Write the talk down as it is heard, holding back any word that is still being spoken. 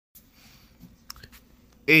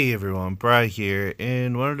Hey everyone, Bri here,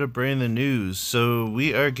 and wanted to bring the news. So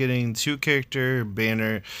we are getting 2 character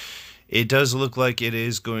banner. It does look like it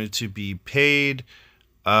is going to be paid.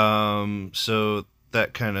 So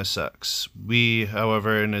that kind of sucks.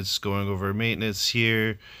 However, and it's going over maintenance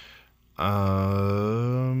here. Also,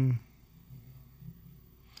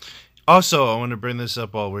 I want to bring this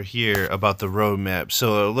up while we're here about the roadmap.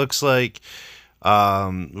 So it looks like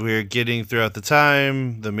we're getting throughout the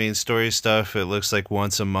time the main story stuff. It looks like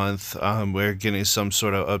once a month we're getting some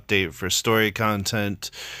sort of update for story content.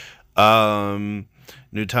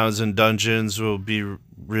 New towns and dungeons will be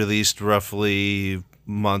released roughly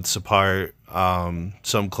months apart,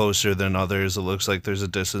 some closer than others. It looks like there's a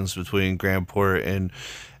distance between Grandport and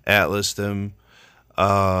Atlasdom.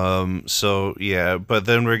 So yeah, but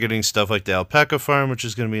then we're getting stuff like the alpaca farm, which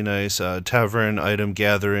is going to be nice. Tavern item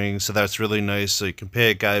gathering, so that's really nice. So you can pay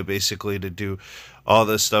a guy basically to do all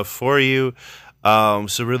this stuff for you. So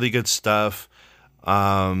really good stuff.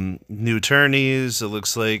 New tourneys. It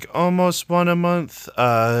looks like almost one a month,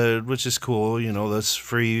 which is cool. You know, that's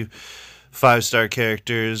free 5-star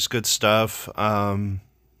characters. Good stuff.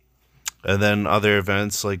 And then other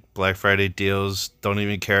events like Black Friday deals, don't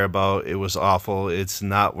even care about. It was awful. It's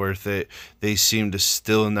not worth it. They seem to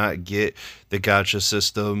still not get the gacha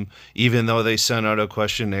system. Even though they sent out a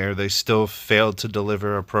questionnaire, they still failed to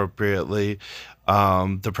deliver appropriately.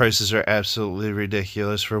 The prices are absolutely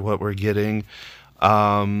ridiculous for what we're getting.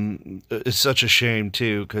 It's such a shame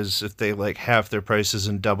too, because if they like half their prices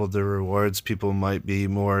and doubled their rewards, people might be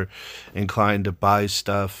more inclined to buy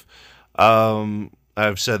stuff.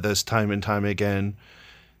 I've said this time and time again,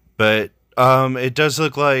 but it does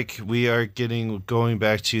look like we are going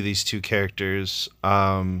back to these 2 characters.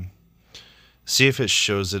 See if it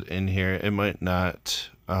shows it in here. It might not.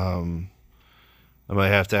 I might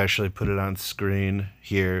have to actually put it on screen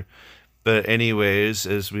here. But anyways,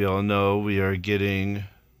 as we all know, we are getting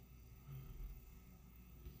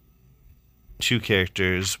 2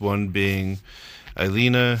 characters. One being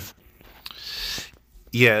Elena.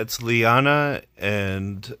 Yeah, it's Liana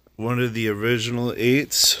and one of the original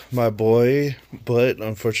 8s, my boy. But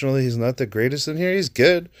unfortunately, he's not the greatest in here. He's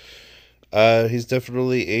good. He's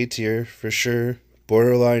definitely A tier for sure.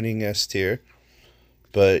 Borderlining S tier.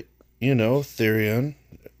 But, you know, Therion.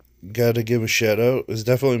 Gotta give a shout out. It's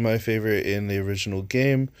definitely my favorite in the original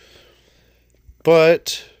game.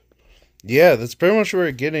 But, yeah, that's pretty much what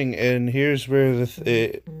we're getting. And here's where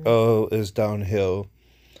it is downhill.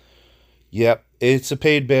 Yep, it's a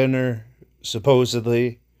paid banner,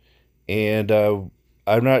 supposedly, and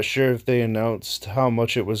I'm not sure if they announced how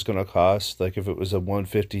much it was going to cost, like if it was a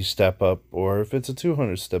 150 step up or if it's a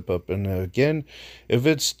 200 step up. And again, if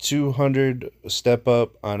it's 200 step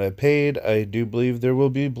up on a paid, I do believe there will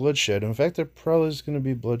be bloodshed. In fact, there probably is going to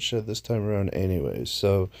be bloodshed this time around anyways.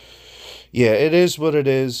 So, yeah, it is what it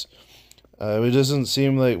is. It doesn't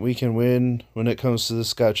seem like we can win when it comes to the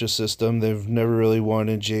gacha system. They've never really won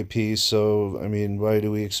in JP, so, I mean, why do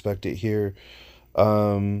we expect it here?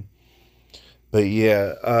 But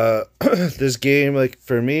yeah, this game, like,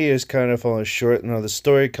 for me, is kind of falling short. Now, the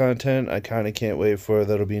story content, I kind of can't wait for.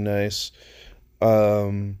 That'll be nice. But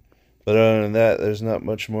other than that, there's not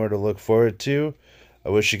much more to look forward to. I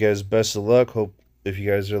wish you guys best of luck. Hope if you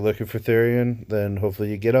guys are looking for Therion, then hopefully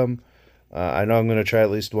you get them. I know I'm going to try at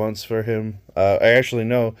least once for him. I actually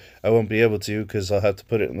know I won't be able to because I'll have to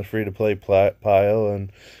put it in the free-to-play pile,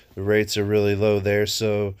 and the rates are really low there.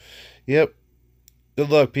 So, yep. Good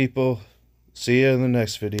luck, people. See you in the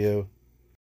next video.